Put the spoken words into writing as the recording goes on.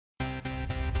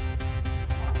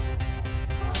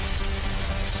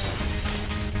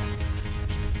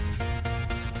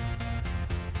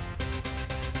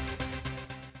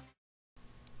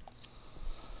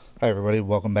Hi everybody,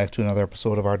 welcome back to another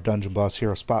episode of our Dungeon Boss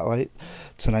Hero Spotlight.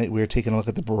 Tonight we are taking a look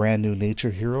at the brand new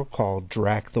nature hero called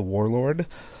Drakk the Warlord.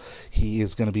 He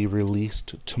is going to be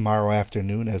released tomorrow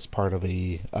afternoon as part of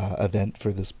a event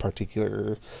for this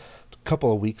particular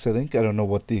couple of weeks, I think. I don't know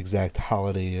what the exact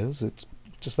holiday is. It's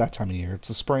just that time of year. It's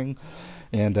the spring,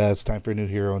 and it's time for a new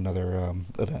hero, another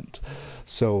event.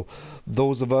 So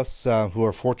those of us who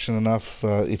are fortunate enough,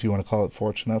 if you want to call it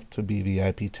fortunate enough, to be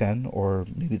VIP 10, or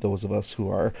maybe those of us who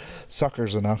are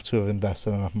suckers enough to have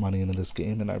invested enough money into this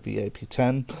game and are VIP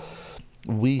 10,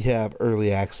 we have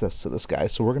early access to this guy.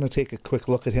 So we're going to take a quick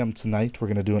look at him tonight. We're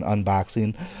going to do an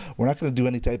unboxing. We're not going to do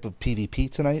any type of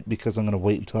PvP tonight because I'm going to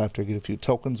wait until after I get a few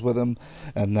tokens with him,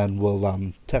 and then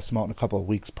we'll test him out in a couple of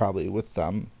weeks probably with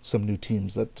some new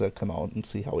teams that come out and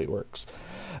see how he works.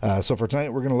 So for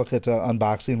tonight, we're going to look at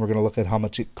unboxing. We're going to look at how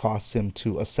much it costs him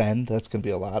to ascend. That's going to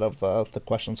be a lot of the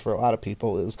questions for a lot of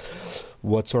people is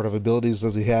what sort of abilities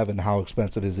does he have and how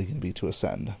expensive is he going to be to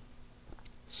ascend.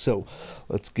 So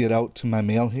let's get out to my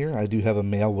mail here. I do have a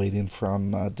mail waiting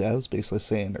from Devs basically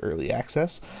saying early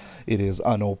access. It is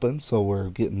unopened, so we're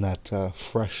getting that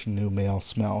fresh new mail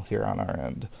smell here on our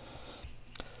end.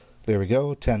 There we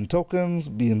go, 10 tokens,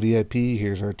 being VIP,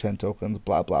 here's our 10 tokens,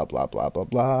 blah, blah, blah, blah, blah,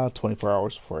 blah, 24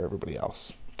 hours before everybody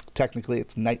else. Technically,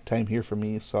 it's nighttime here for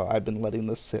me, so I've been letting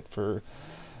this sit for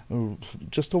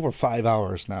just over 5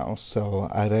 hours now, so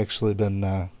I've actually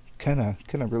been kind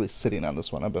of really sitting on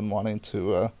this one. I've been wanting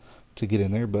to get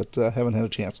in there, but haven't had a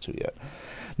chance to yet.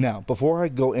 Now, before I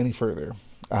go any further,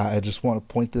 I just want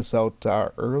to point this out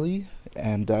early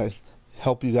and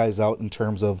help you guys out in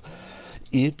terms of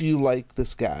if you like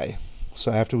this guy. So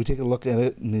after we take a look at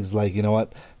it and he's like, you know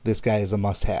what, this guy is a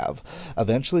must-have.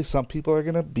 Eventually, some people are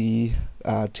going to be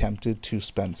tempted to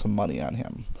spend some money on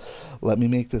him. Let me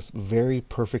make this very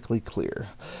perfectly clear.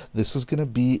 This is going to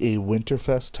be a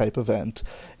Winterfest type event,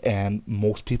 and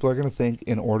most people are going to think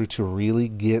in order to really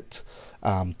get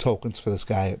tokens for this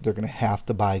guy, they're going to have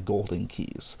to buy golden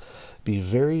keys. Be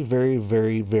very, very,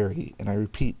 very, very, and I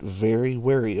repeat, very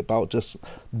wary about just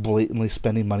blatantly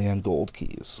spending money on gold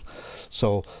keys.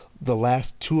 So the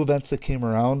last two events that came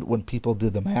around, when people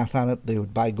did the math on it, they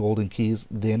would buy golden keys.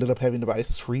 They ended up having to buy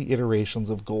 3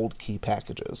 iterations of gold key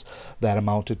packages. That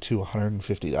amounted to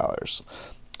 $150.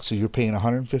 So you're paying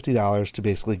 $150 to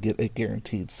basically get a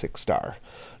guaranteed 6-star.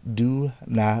 Do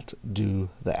not do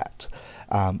that.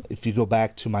 If you go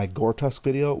back to my Gortusk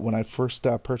video, when I first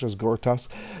purchased Gortusk,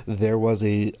 there was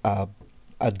a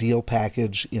deal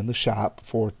package in the shop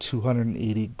for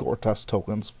 280 Gortusk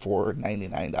tokens for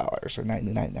 $99 or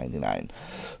 $99.99.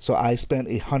 So I spent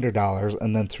 $100,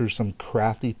 and then through some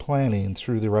crafty planning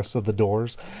through the rest of the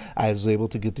doors, I was able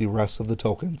to get the rest of the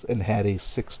tokens and had a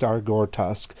 6-star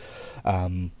Gortusk.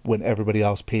 When everybody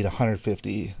else paid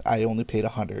 $150, I only paid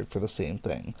 $100 for the same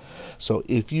thing. So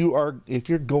if your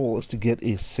goal is to get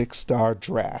a 6-star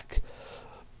Drakk,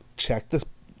 check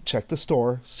the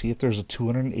store, see if there's a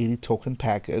 280 token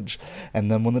package,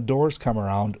 and then when the doors come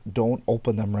around, don't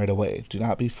open them right away. Do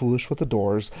not be foolish with the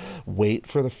doors. Wait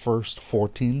for the first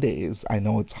 14 days. I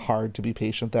know it's hard to be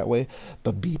patient that way,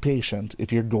 but be patient.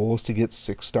 If your goal is to get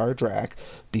 6-star Drakk,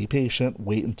 be patient.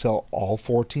 Wait until all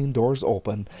 14 doors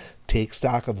open. Take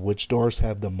stock of which doors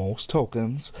have the most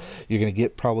tokens. You're going to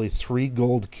get probably 3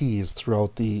 gold keys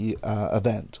throughout the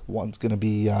event. One's going to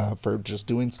be for just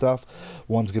doing stuff.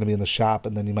 One's going to be in the shop,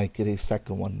 and then you might get a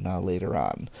second one later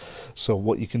on. So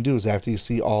what you can do is after you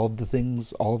see all of the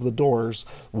things, all of the doors,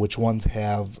 which ones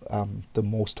have the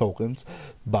most tokens,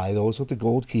 buy those with the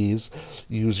gold keys.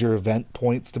 Use your event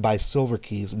points to buy silver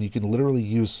keys, and you can literally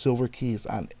use silver keys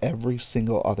on every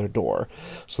single other door.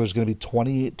 So there's going to be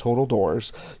 28 total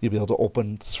doors. You'll be able to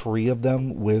open 3 of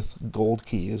them with gold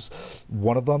keys.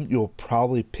 One of them you'll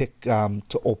probably pick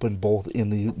to open both in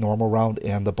the normal round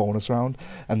and the bonus round,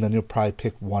 and then you'll probably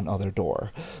pick one other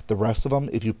door. The rest of them,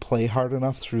 if you play hard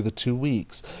enough through the 2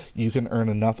 weeks, you can earn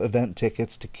enough event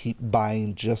tickets to keep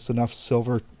buying just enough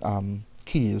silver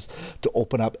keys to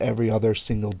open up every other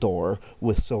single door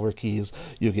with silver keys.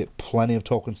 You'll get plenty of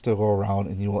tokens to go around,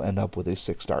 and you will end up with a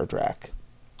 6-star Drakk.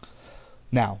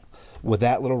 Now, with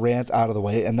that little rant out of the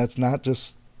way, and that's not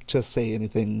just to say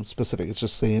anything specific, it's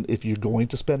just saying if you're going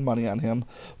to spend money on him,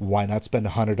 why not spend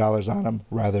 $100 on him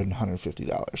rather than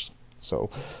 $150?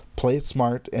 So play it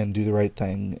smart and do the right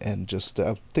thing, and just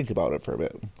think about it for a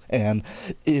bit. And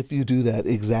if you do that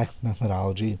exact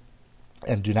methodology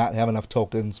and do not have enough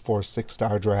tokens for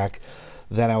 6-star Drakk,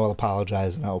 then I will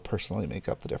apologize and I will personally make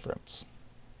up the difference.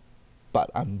 But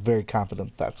I'm very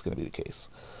confident that's going to be the case.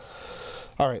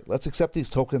 Alright, let's accept these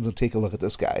tokens and take a look at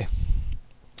this guy.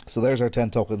 So there's our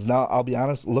 10 tokens. Now, I'll be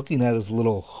honest, looking at his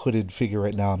little hooded figure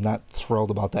right now, I'm not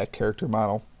thrilled about that character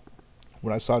model.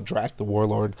 When I saw Drakk the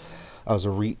Warlord, I was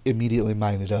immediately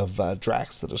minded of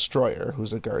Drax the Destroyer,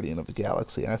 who's a guardian of the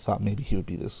galaxy, and I thought maybe he would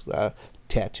be this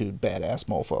tattooed badass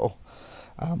mofo.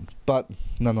 But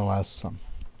nonetheless,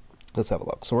 let's have a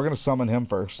look. So we're going to summon him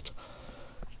first.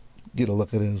 Get a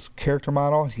look at his character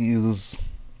model. He's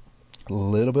a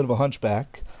little bit of a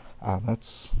hunchback.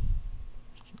 That's,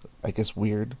 I guess,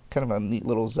 weird. Kind of a neat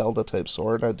little Zelda type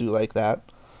sword. I do like that.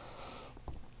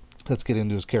 Let's get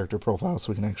into his character profile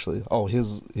so we can actually... Oh,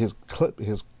 his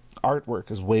artwork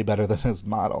is way better than his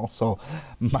model. So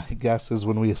my guess is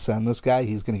when we ascend this guy,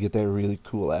 he's going to get that really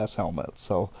cool ass helmet.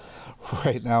 So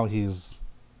right now he's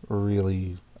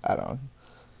really, I don't know,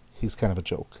 he's kind of a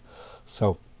joke.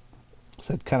 So it's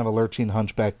that kind of a lurching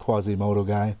hunchback Quasimodo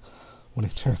guy. When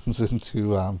he turns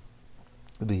into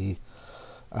the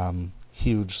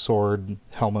huge sword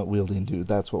helmet wielding dude,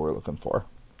 that's what we're looking for.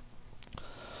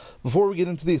 Before we get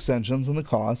into the extensions and the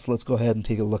cost, let's go ahead and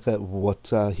take a look at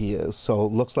what he is. So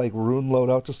it looks like rune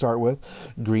loadout to start with.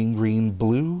 Green, green,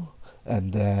 blue,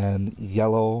 and then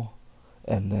yellow,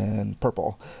 and then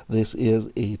purple. This is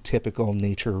a typical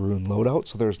nature rune loadout,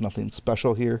 so there's nothing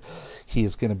special here. He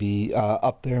is going to be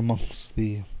up there amongst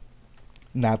the,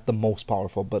 not the most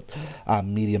powerful, but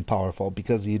medium powerful,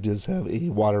 because he does have a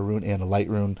water rune and a light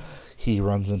rune. He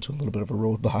runs into a little bit of a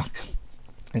roadblock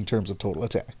in terms of total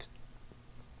attack.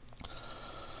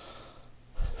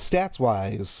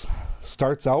 Stats-wise,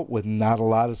 starts out with not a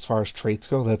lot as far as traits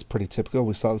go. That's pretty typical.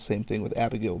 We saw the same thing with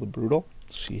Abigail the Brutal.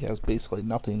 She has basically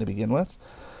nothing to begin with.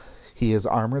 He is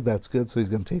armored. That's good, so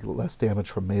he's going to take less damage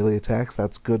from melee attacks.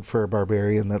 That's good for a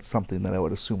barbarian. That's something that I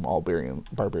would assume all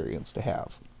barbarians to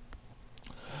have.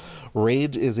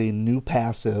 Rage is a new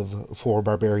passive for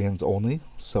barbarians only,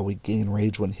 so we gain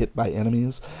rage when hit by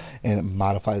enemies, and it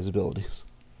modifies abilities.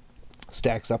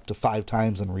 Stacks up to 5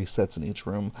 times and resets in each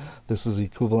room. This is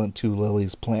equivalent to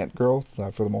Lily's plant growth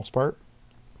for the most part.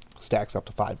 Stacks up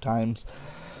to 5 times.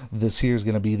 This here is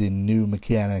going to be the new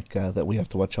mechanic that we have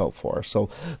to watch out for. So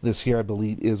this here, I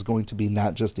believe, is going to be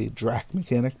not just a Drakk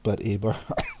mechanic, but a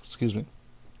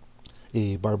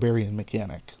a barbarian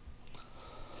mechanic.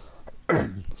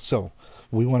 So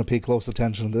we want to pay close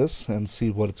attention to this and see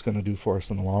what it's going to do for us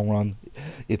in the long run.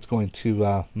 It's going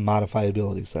to modify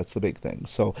abilities. That's the big thing.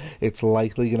 So it's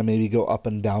likely going to maybe go up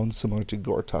and down, similar to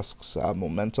Gortusk's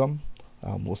momentum.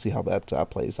 We'll see how that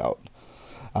plays out.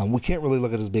 We can't really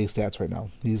look at his base stats right now.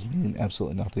 These mean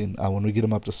absolutely nothing. When we get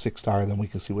him up to 6-star, then we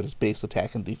can see what his base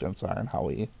attack and defense are and how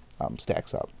he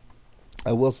stacks up.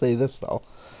 I will say this, though.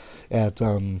 At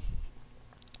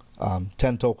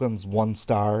 10 tokens, 1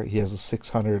 star, he has a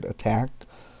 600 attack.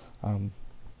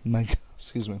 My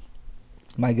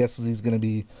guess is he's going to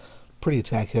be pretty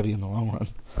attack heavy in the long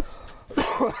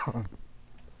run.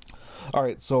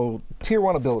 Alright, so tier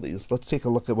 1 abilities. Let's take a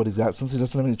look at what he's got. Since he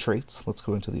doesn't have any traits, let's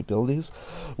go into the abilities.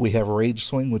 We have Rage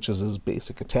Swing, which is his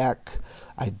basic attack.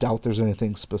 I doubt there's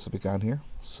anything specific on here.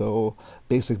 So,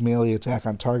 basic melee attack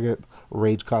on target.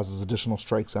 Rage causes additional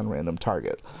strikes on random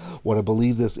target. What I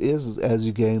believe this is as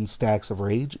you gain stacks of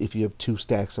Rage, if you have 2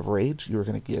 stacks of Rage, you're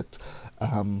going to get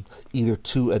either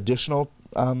 2 additional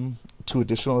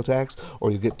attacks,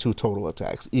 or you get 2 total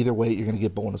attacks. Either way, you're going to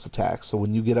get bonus attacks. So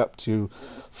when you get up to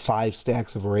 5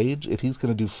 stacks of rage, if he's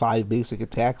going to do 5 basic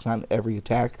attacks on every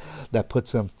attack, that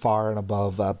puts him far and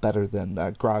above better than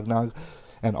Grognog,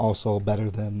 and also better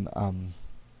than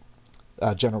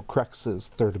General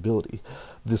Krex's 3rd ability.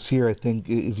 This here, I think,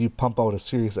 if you pump out a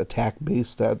serious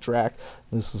attack-based Drakk,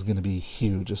 this is going to be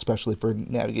huge, especially for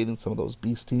navigating some of those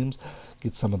beast teams.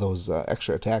 Get some of those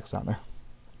extra attacks on there.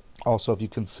 Also, if you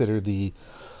consider the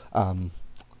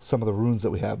some of the runes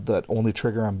that we have that only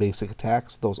trigger on basic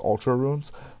attacks, those ultra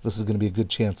runes, this is going to be a good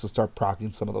chance to start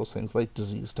proccing some of those things like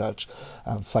Disease Touch,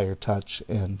 Fire Touch,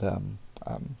 and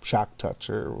Shock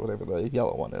Touch, or whatever the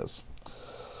yellow one is.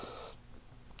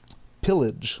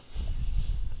 Pillage.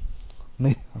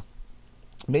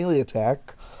 Melee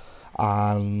attack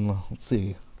on, let's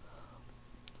see,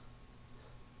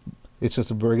 it's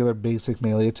just a regular basic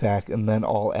melee attack, and then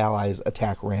all allies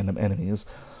attack random enemies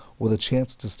with a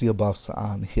chance to steal buffs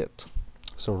on hit.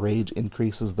 So Rage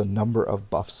increases the number of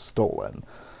buffs stolen.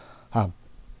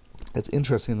 It's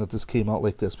interesting that this came out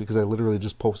like this, because I literally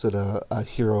just posted a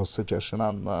hero suggestion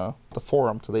on the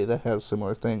forum today that has a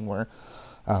similar thing where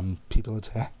people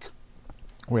attack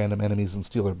random enemies and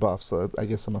steal their buffs. So I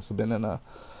guess it must have been in a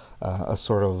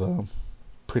sort of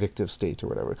predictive state or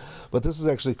whatever. But this is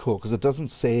actually cool because it doesn't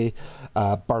say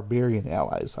barbarian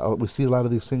allies. We see a lot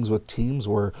of these things with teams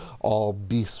where all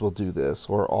beasts will do this,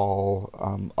 or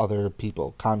all other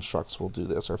people, constructs will do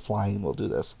this, or flying will do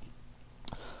this.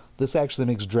 This actually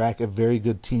makes Drakk a very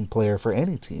good team player for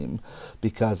any team,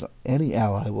 because any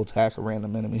ally will attack a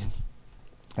random enemy.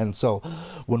 And so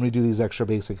when we do these extra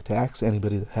basic attacks,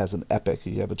 anybody that has an epic,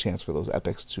 you have a chance for those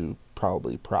epics to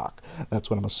probably proc. That's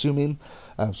what I'm assuming.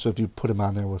 So if you put him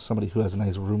on there with somebody who has a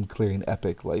nice room clearing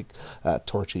epic like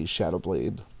Torchy,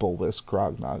 Shadowblade, Bulvis,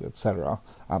 Grognog, etc.,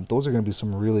 those are going to be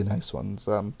some really nice ones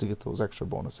to get those extra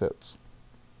bonus hits.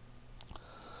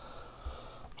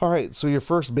 Alright, so your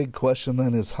first big question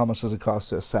then is, how much does it cost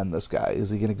to ascend this guy? Is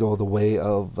he going to go the way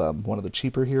of one of the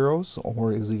cheaper heroes,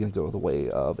 or is he going to go the way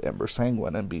of Ember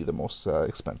Sanguine and be the most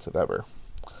expensive ever?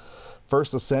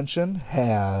 First Ascension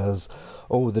has,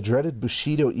 the dreaded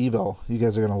Bushido Evo. You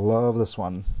guys are going to love this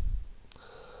one.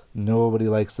 Nobody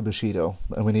likes the Bushido,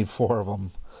 and we need 4 of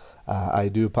them. I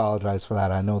do apologize for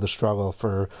that. I know the struggle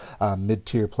for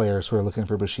mid-tier players who are looking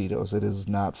for Bushidos. It is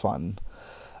not fun.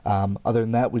 Other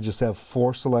than that, we just have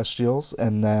 4 Celestials,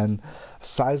 and then a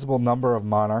sizable number of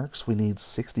Monarchs. We need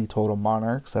 60 total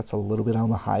Monarchs. That's a little bit on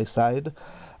the high side,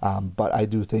 but I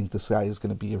do think this guy is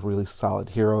going to be a really solid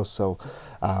hero, so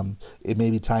it may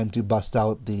be time to bust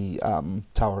out the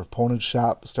Tower of Opponents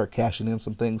shop, start cashing in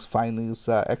some things, find these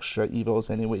extra Evos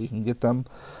any way you can get them,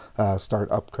 start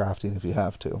upcrafting if you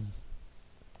have to.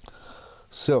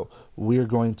 So we're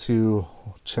going to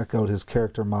check out his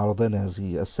character model then as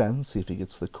he ascends, see if he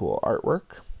gets the cool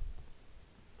artwork.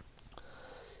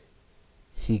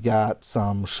 He got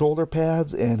some shoulder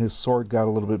pads and his sword got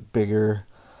a little bit bigger,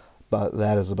 but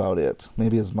that is about it.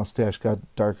 Maybe his mustache got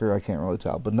darker, I can't really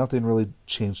tell, but nothing really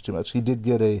changed too much. He did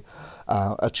get a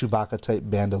Chewbacca type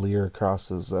bandolier across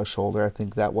his shoulder. I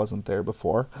think that wasn't there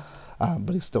before,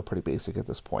 but he's still pretty basic at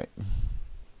this point.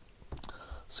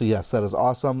 So yes, that is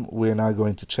awesome. We're now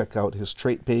going to check out his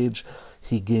trait page.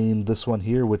 He gained this one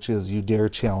here, which is You Dare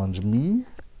Challenge Me.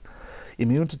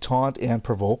 Immune to taunt and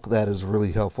provoke, that is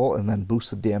really helpful, and then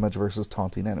boosted damage versus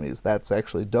taunting enemies. That's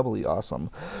actually doubly awesome.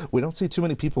 We don't see too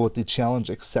many people with the challenge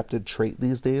accepted trait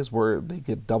these days where they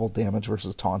get double damage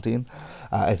versus taunting.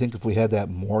 I think if we had that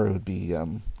more, it would be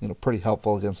pretty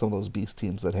helpful against some of those beast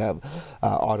teams that have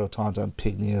auto taunt on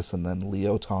Pygnius and then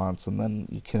Leo taunts, and then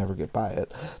you can never get by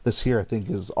it. This here I think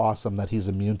is awesome that he's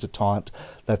immune to taunt.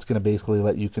 That's going to basically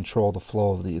let you control the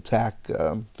flow of the attack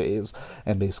phase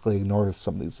and basically ignore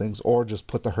some of these things, or just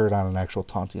put the hurt on an actual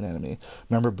taunting enemy.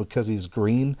 Remember, because he's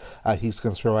green, he's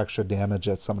going to throw extra damage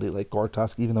at somebody like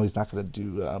Gortusk, even though he's not going to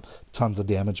do tons of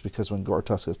damage, because when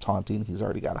Gortusk is taunting, he's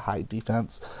already got a high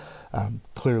defense.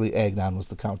 Clearly, Agnon was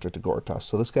the counter to Gortusk.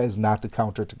 So this guy is not the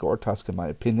counter to Gortusk, in my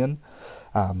opinion.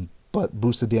 But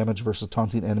boosted damage versus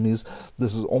taunting enemies,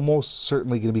 this is almost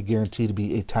certainly going to be guaranteed to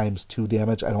be a ×2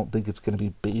 damage. I don't think it's going to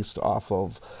be based off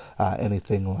of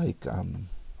anything like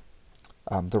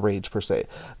the Rage per se.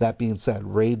 That being said,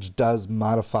 Rage does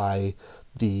modify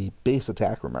the base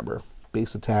attack, remember.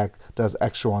 Base attack does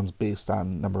extra ones based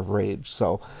on number of Rage.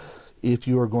 So if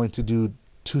you are going to do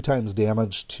 2 times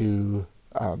damage to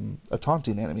a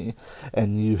taunting enemy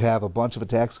and you have a bunch of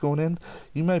attacks going in,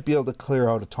 you might be able to clear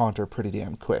out a taunter pretty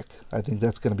damn quick. I think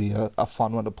that's going to be a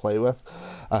fun one to play with.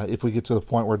 If we get to the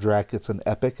point where Drakk gets an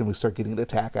epic and we start getting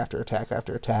attack after attack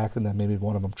after attack, and then maybe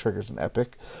one of them triggers an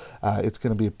epic, it's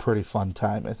going to be a pretty fun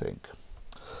time, I think.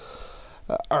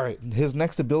 Alright, his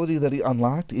next ability that he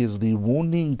unlocked is the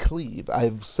Wounding Cleave.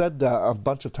 I've said a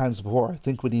bunch of times before, I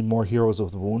think we need more heroes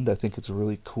with Wound. I think it's a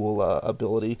really cool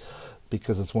ability,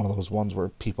 because it's one of those ones where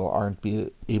people aren't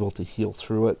able to heal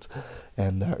through it,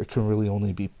 and it can really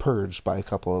only be purged by a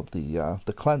couple of the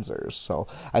cleansers. So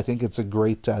I think it's a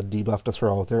great debuff to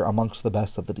throw out there, amongst the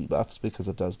best of the debuffs, because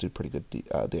it does do pretty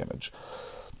good damage.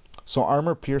 So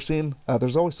armor piercing,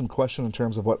 there's always some question in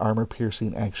terms of what armor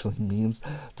piercing actually means.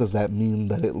 Does that mean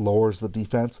that it lowers the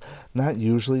defense? Not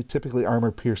usually. Typically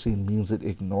armor piercing means it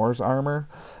ignores armor.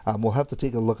 We'll have to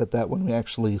take a look at that when we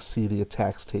actually see the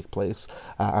attacks take place.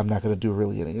 I'm not going to do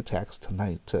really any attacks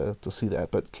tonight to see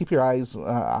that, but keep your eyes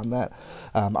on that.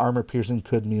 Armor piercing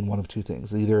could mean one of 2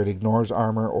 things. Either it ignores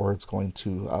armor, or it's going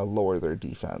to lower their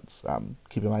defense.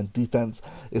 Keep in mind, defense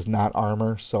is not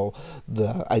armor, so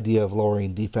the idea of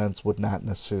lowering defense would not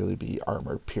necessarily be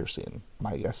armor piercing.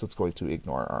 My guess, it's going to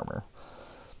ignore armor.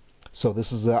 So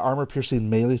this is an armor piercing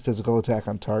melee physical attack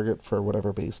on target for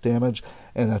whatever base damage,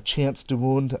 and a chance to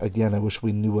wound. Again, I wish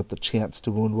we knew what the chance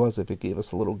to wound was, if it gave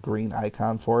us a little green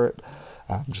icon for it,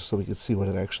 just so we could see what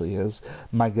it actually is.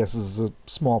 My guess is a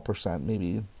small percent,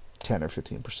 maybe 10 or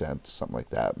 15%, something like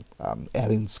that.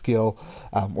 Adding skill,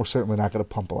 we're certainly not going to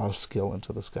pump a lot of skill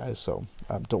into this guy, so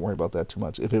don't worry about that too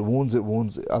much. If it wounds, it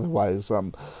wounds. Otherwise,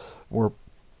 we're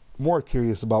more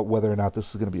curious about whether or not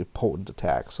this is going to be a potent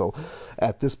attack. So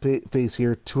at this phase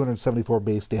here, 274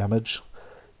 base damage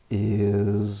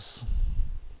is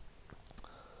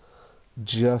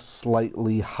just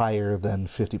slightly higher than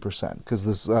 50%, because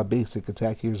this basic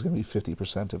attack here is going to be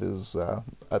 50% of his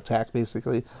attack,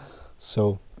 basically.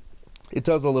 So it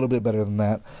does a little bit better than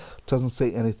that. Doesn't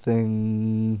say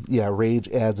anything. Yeah, rage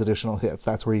adds additional hits.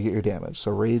 That's where you get your damage.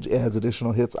 So rage adds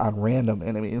additional hits on random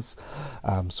enemies.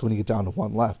 So when you get down to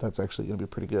one left, that's actually going to be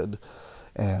pretty good,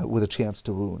 with a chance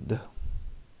to wound.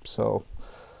 So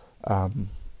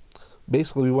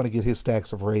basically, we want to get his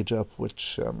stacks of rage up,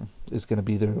 which is going to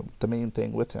be the main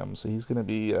thing with him. So he's going to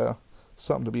be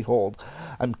something to behold.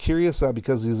 I'm curious,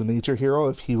 because he's a nature hero,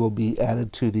 if he will be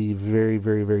added to the very,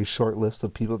 very, very short list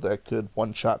of people that could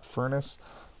one-shot Furnace.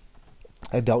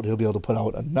 I doubt he'll be able to put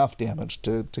out enough damage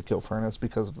to kill Furnace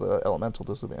because of the elemental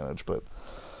disadvantage, but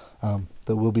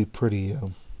that will be pretty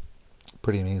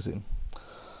amazing.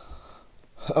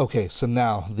 Okay, so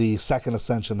now the second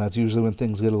ascension. That's usually when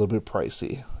things get a little bit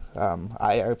pricey.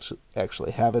 I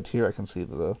actually have it here. I can see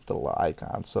the little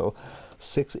icon. So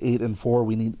 6, 8, and 4,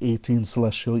 we need 18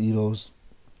 Celestial Evos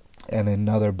and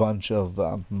another bunch of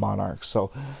Monarchs.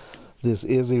 So this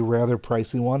is a rather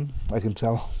pricey one, I can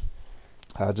tell.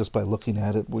 Just by looking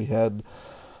at it, we had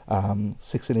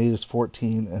 6 and 8 is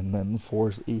 14, and then 4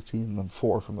 is 18, and then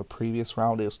 4 from the previous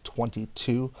round is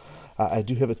 22. I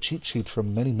do have a cheat sheet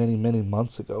from many, many, many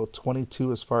months ago.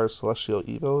 22 as far as Celestial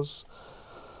Evos.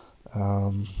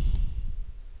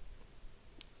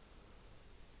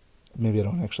 Maybe I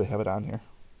don't actually have it on here.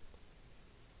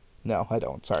 No, I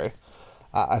don't. Sorry.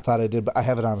 I thought I did, but I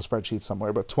have it on a spreadsheet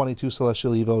somewhere. But 22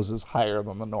 Celestial Evos is higher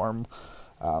than the norm.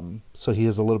 So he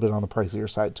is a little bit on the pricier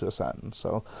side to ascend.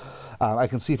 So I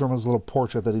can see from his little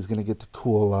portrait that he's going to get the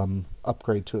cool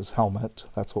upgrade to his helmet.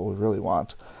 That's what we really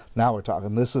want. Now we're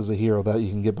talking. This is a hero that you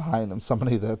can get behind, and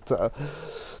somebody that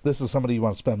this is somebody you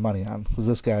want to spend money on, because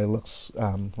this guy looks,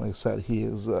 like I said, he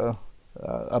is a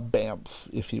bamf,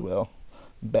 if you will.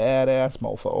 Badass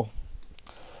mofo.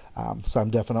 So I'm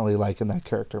definitely liking that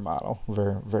character model,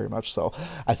 very, very much so.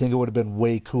 I think it would have been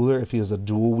way cooler if he was a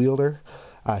dual wielder.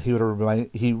 He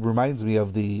reminds me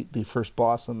of the first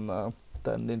boss in the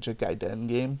Ninja Gaiden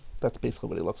game. That's basically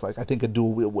what he looks like. I think a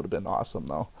dual wield would have been awesome,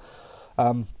 though.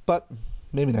 But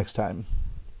maybe next time.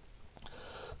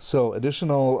 So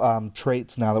additional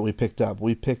traits now that we picked up.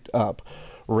 We picked up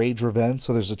Rage Revenge,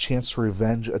 so there's a chance to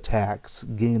revenge attacks,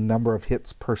 gain number of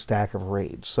hits per stack of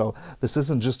rage. So this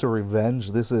isn't just a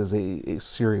revenge, this is a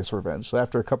serious revenge. So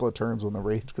after a couple of turns when the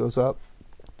rage goes up,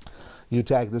 you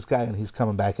attack this guy and he's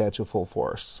coming back at you full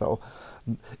force. So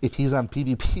if he's on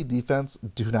PvP defense,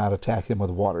 do not attack him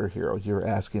with Water Hero. You're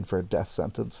asking for a death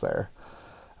sentence there.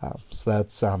 So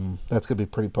that's going to be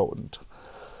pretty potent.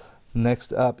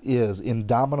 Next up is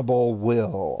Indomitable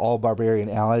Will. All Barbarian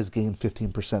allies gain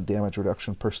 15% damage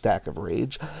reduction per stack of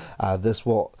rage.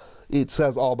 It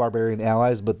says all Barbarian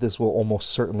allies, but this will almost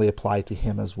certainly apply to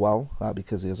him as well,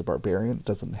 because he is a Barbarian. It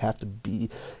doesn't have to be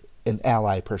an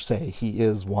ally per se. He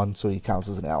is one, so he counts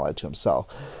as an ally to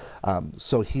himself.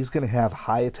 So he's going to have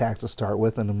high attack to start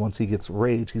with, and then once he gets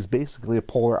rage, he's basically a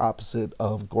polar opposite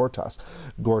of Gortus.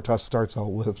 Gortus starts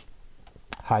out with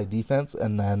high defense,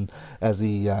 and then as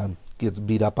he gets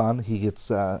beat up on, he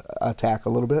gets attack a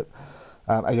little bit.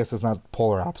 I guess it's not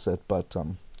polar opposite, but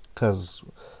because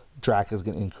Drakk is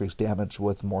going to increase damage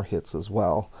with more hits as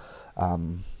well.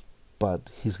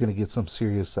 But he's going to get some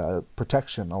serious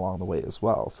protection along the way as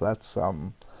well. So that's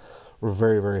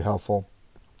very, very helpful.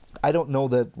 I don't know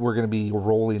that we're going to be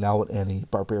rolling out any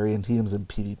Barbarian teams in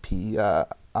PvP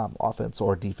offense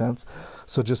or defense.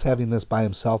 So just having this by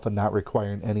himself and not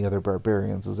requiring any other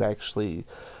Barbarians is actually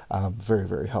very,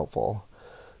 very helpful.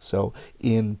 So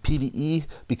in PvE,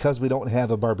 because we don't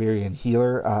have a Barbarian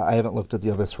healer, I haven't looked at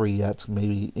the other three yet.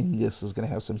 Maybe Ingus is going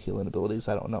to have some healing abilities.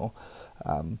 I don't know.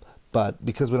 But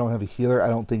because we don't have a healer, I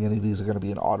don't think any of these are going to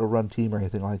be an auto-run team or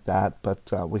anything like that.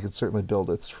 But we could certainly build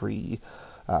a three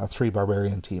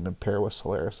Barbarian team and pair with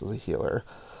Solaris as a healer.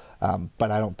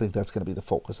 But I don't think that's going to be the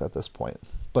focus at this point.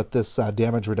 But this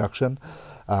damage reduction,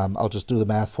 I'll just do the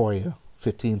math for you.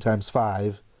 15 times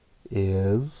 5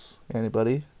 is,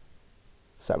 anybody?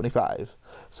 75.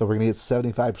 So we're going to get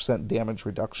 75% damage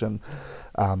reduction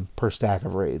per stack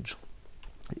of rage.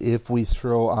 If we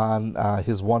throw on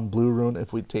his one blue rune,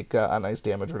 if we take a nice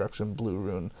damage reduction blue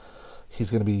rune, he's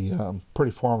going to be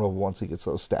pretty formidable once he gets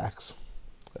those stacks.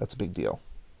 That's a big deal.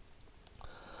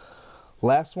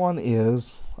 Last one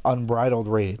is Unbridled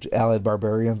Rage. Allied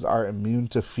barbarians are immune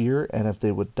to fear, and if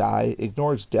they would die,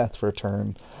 ignores death for a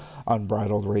turn.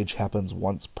 Unbridled Rage happens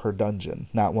once per dungeon,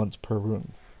 not once per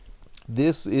rune.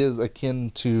 This is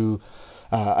akin to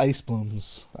Ice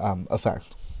Bloom's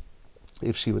effect.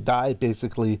 If she would die,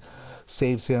 basically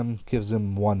saves him, gives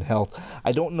him 1 health.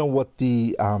 I don't know what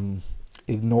the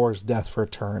ignores death for a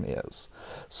turn is.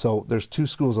 So there's 2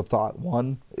 schools of thought.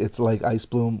 1, it's like Ice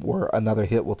Bloom, where another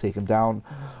hit will take him down.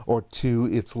 Or 2,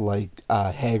 it's like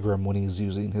Hagrim when he's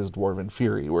using his Dwarven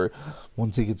Fury, where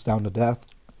once he gets down to death,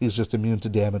 he's just immune to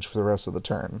damage for the rest of the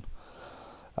turn.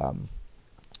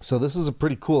 So this is a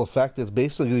pretty cool effect. It's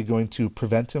basically going to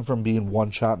prevent him from being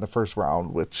one-shot in the first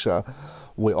round, which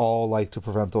we all like to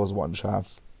prevent those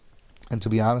one-shots. And to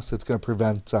be honest, it's going to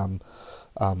prevent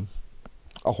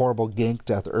a horrible gank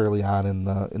death early on in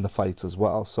the fights as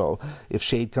well. So if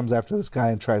Shade comes after this guy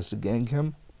and tries to gank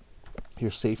him,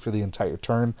 you're safe for the entire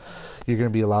turn. You're going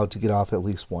to be allowed to get off at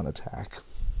least 1 attack.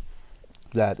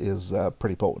 That is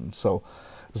pretty potent. So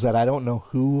is that I don't know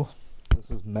who this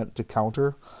is meant to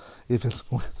counter. If it's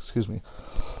excuse me,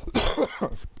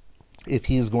 if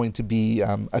he is going to be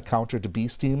a counter to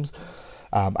beast teams,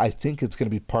 I think it's going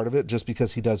to be part of it, just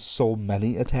because he does so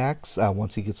many attacks.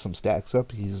 Once he gets some stacks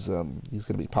up, he's going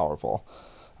to be powerful.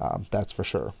 That's for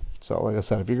sure. So, like I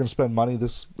said, if you're going to spend money,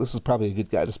 this is probably a good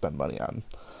guy to spend money on.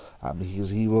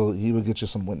 He will get you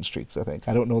some win streaks, I think.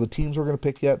 I don't know the teams we're going to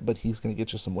pick yet, but he's going to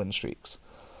get you some win streaks.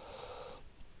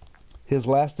 His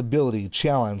last ability,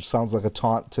 Challenge, sounds like a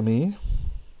taunt to me.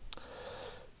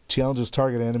 Challenges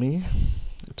target enemy.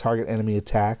 Target enemy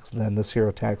attacks, and then this hero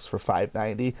attacks for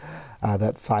 590.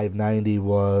 That 590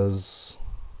 was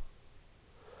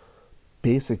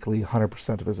basically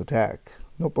 100% of his attack.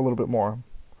 Nope, a little bit more.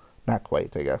 Not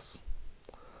quite, I guess.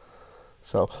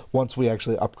 So once we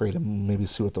actually upgrade him, maybe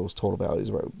see what those total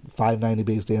values were. 590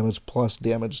 base damage plus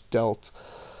damage dealt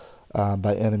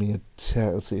by enemy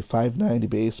attack. Let's see, 590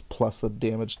 base plus the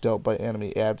damage dealt by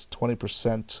enemy adds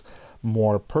 20%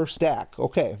 more per stack.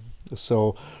 Okay,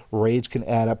 so Rage can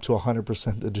add up to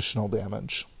 100% additional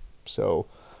damage. So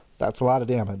that's a lot of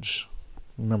damage.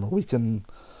 Remember, we can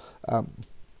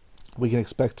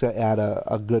expect to add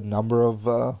a good number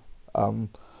of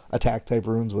attack type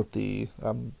runes with the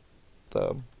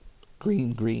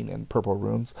green, and purple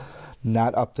runes.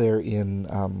 Not up there in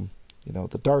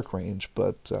the dark range,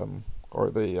 but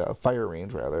or the fire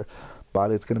range rather.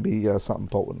 But it's going to be something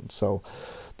potent. So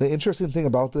the interesting thing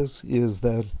about this is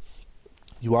that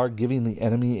you are giving the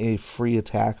enemy a free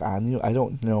attack on you. I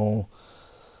don't know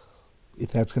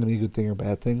if that's going to be a good thing or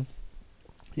bad thing.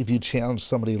 If you challenge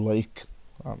somebody like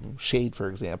Shade, for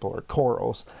example, or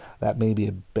Koros, that may be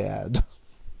a bad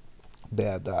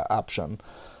option.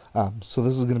 So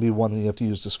this is going to be one that you have to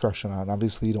use discretion on.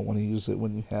 Obviously, you don't want to use it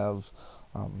when you have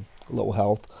low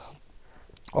health.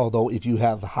 Although, if you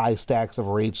have high stacks of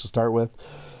Rage to start with,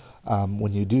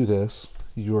 when you do this,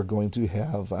 you are going to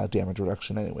have damage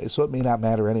reduction anyway. So it may not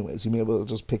matter anyways. You may be able to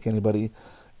just pick anybody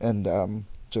and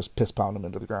just piss pound them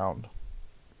into the ground.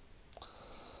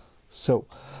 So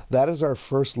that is our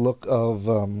first look of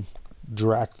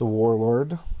Drakk the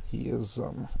Warlord. He is,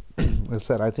 like I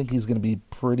said, I think he's going to be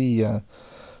pretty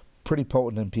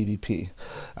potent in PvP.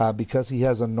 Because he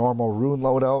has a normal rune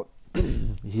loadout,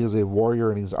 he is a warrior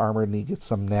and he's armored and he gets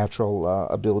some natural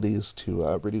abilities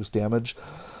to reduce damage.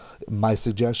 My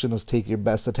suggestion is take your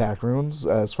best attack runes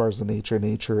as far as the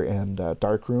nature, and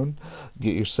dark rune.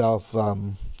 Get yourself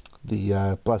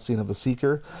the Blessing of the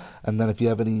Seeker, and then if you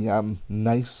have any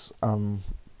nice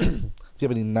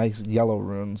yellow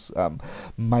runes,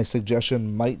 my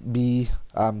suggestion might be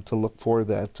to look for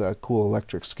that cool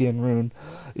electric skin rune.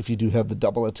 If you do have the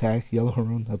double attack yellow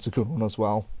rune, that's a good one as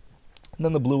well. And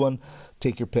then the blue one,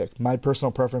 take your pick. My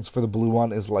personal preference for the blue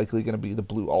one is likely going to be the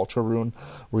blue ultra rune,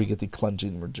 where you get the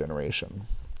cleansing regeneration.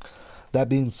 That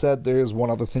being said, there is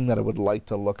one other thing that I would like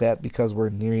to look at because we're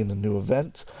nearing a new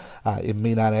event. It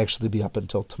may not actually be up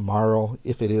until tomorrow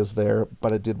if it is there,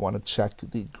 but I did want to check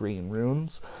the green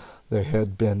runes. There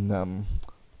had been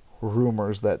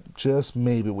rumors that just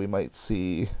maybe we might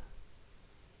see...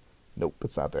 Nope,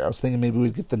 it's not there. I was thinking maybe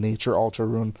we'd get the nature ultra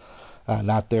rune.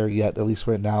 Not there yet, at least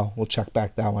right now. We'll check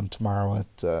back that one tomorrow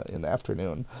in the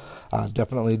afternoon.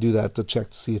 Definitely do that to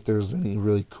check to see if there's any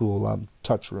really cool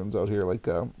touch runes out here. Like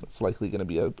it's likely going to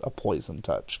be a poison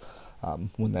touch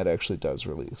when that actually does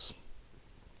release.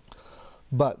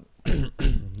 But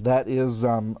that is,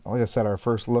 like I said, our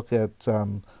first look at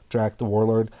Drakk the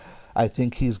Warlord. I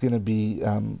think he's going to be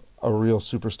a real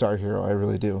superstar hero. I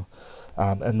really do.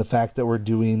 And the fact that we're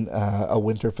doing a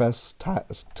Winterfest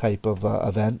type of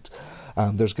event,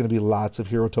 There's going to be lots of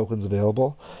hero tokens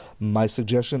available. My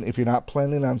suggestion, if you're not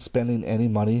planning on spending any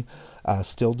money,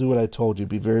 still do what I told you.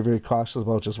 Be very, very cautious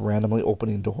about just randomly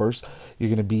opening doors. You're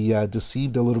going to be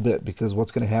deceived a little bit, because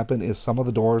what's going to happen is some of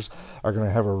the doors are going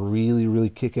to have a really, really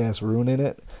kick-ass rune in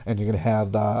it, and you're going to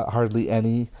have hardly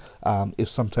any, if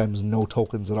sometimes no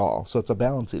tokens at all. So it's a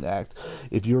balancing act.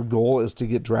 If your goal is to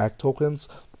get Drakk tokens,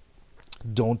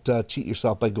 don't cheat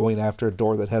yourself by going after a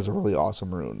door that has a really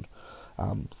awesome rune.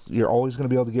 You're always going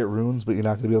to be able to get runes, but you're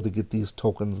not going to be able to get these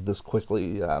tokens this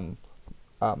quickly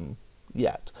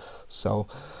yet. So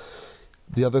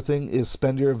the other thing is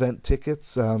spend your event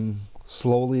tickets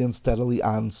slowly and steadily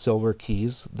on silver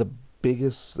keys. The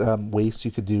biggest waste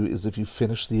you could do is if you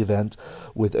finish the event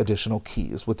with additional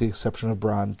keys, with the exception of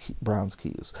bronze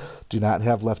keys. Do not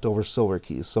have leftover silver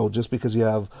keys. So just because you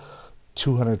have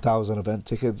 200,000 event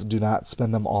tickets, do not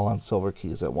spend them all on silver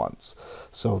keys at once.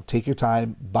 So take your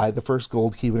time, buy the first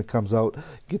gold key when it comes out,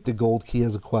 get the gold key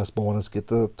as a quest bonus, get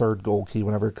the third gold key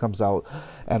whenever it comes out,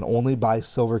 and only buy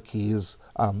silver keys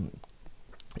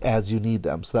as you need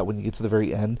them, so that when you get to the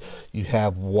very end, you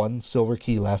have one silver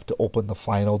key left to open the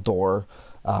final door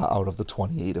out of the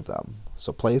 28 of them.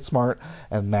 So play it smart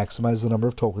and maximize the number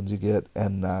of tokens you get,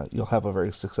 and you'll have a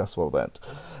very successful event.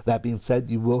 That being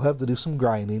said, you will have to do some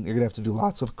grinding. You're going to have to do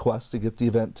lots of quests to get the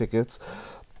event tickets,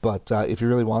 but if you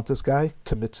really want this guy,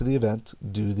 commit to the event,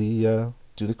 do the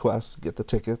quest, get the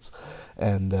tickets,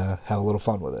 and have a little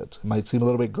fun with it. It might seem a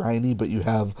little bit grindy, but you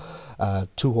have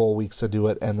 2 whole weeks to do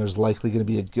it, and there's likely going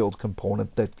to be a guild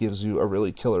component that gives you a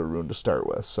really killer rune to start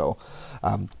with. So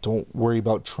don't worry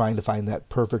about trying to find that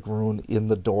perfect rune in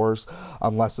the doors,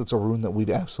 unless it's a rune that we've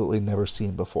absolutely never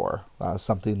seen before.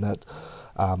 Something that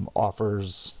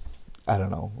offers, I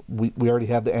don't know, we already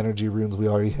have the energy runes, we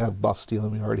already have buff steal,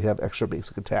 and we already have extra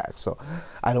basic attacks. So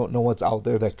I don't know what's out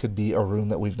there that could be a rune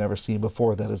that we've never seen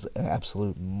before that is an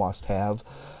absolute must-have.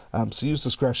 So use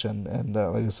discretion, and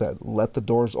like I said, let the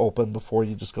doors open before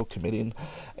you just go committing.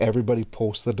 Everybody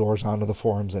posts the doors onto the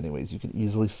forums anyways. You can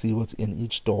easily see what's in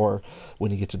each door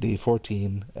when you get to day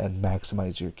 14 and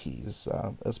maximize your keys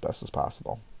as best as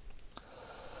possible.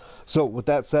 So with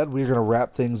that said, we're going to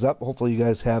wrap things up. Hopefully you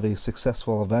guys have a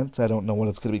successful event. I don't know what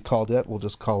it's going to be called yet. We'll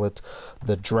just call it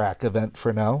the Drakk event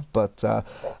for now. But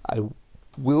I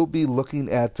will be looking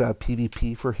at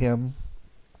PvP for him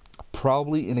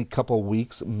probably in a couple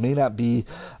weeks. May not be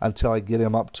until I get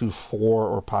him up to 4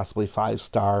 or possibly 5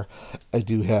 star. I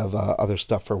do have other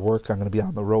stuff for work. I'm going to be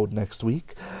on the road next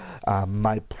week.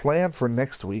 My plan for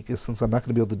next week is, since I'm not going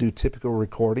to be able to do typical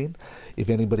recording, if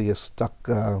anybody is stuck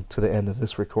to the end of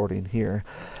this recording here,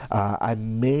 I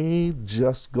may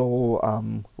just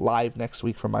go live next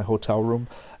week from my hotel room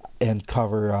and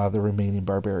cover the remaining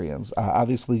barbarians.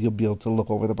 Obviously, you'll be able to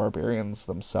look over the barbarians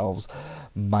themselves.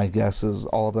 My guess is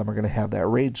all of them are going to have that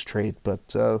rage trait,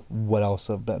 but what else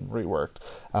have been reworked?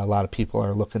 A lot of people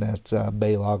are looking at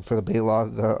Baylog for the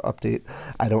Baylog update.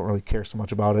 I don't really care so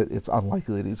much about it. It's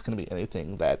unlikely that it's going to be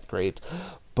anything that great,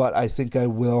 but I think I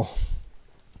will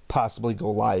possibly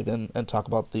go live and talk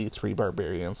about the 3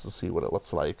 barbarians to see what it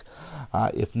looks like.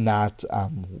 If not,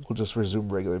 we'll just resume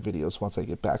regular videos once I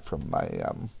get back from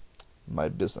my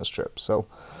business trip. So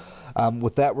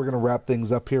with that, we're going to wrap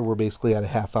things up here. We're basically at a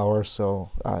half hour, so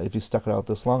if you stuck it out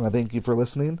this long, I thank you for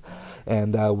listening,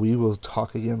 and we will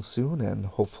talk again soon, and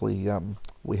hopefully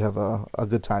we have a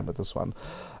good time with this one.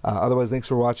 Otherwise, thanks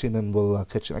for watching, and we'll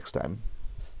catch you next time.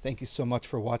 Thank you so much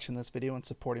for watching this video and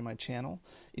supporting my channel.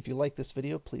 If you like this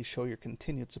video, please show your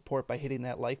continued support by hitting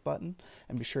that like button,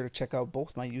 and be sure to check out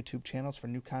both my YouTube channels for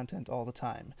new content all the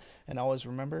time. And always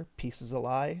remember, peace is a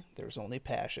lie, there's only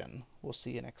passion. We'll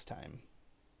see you next time.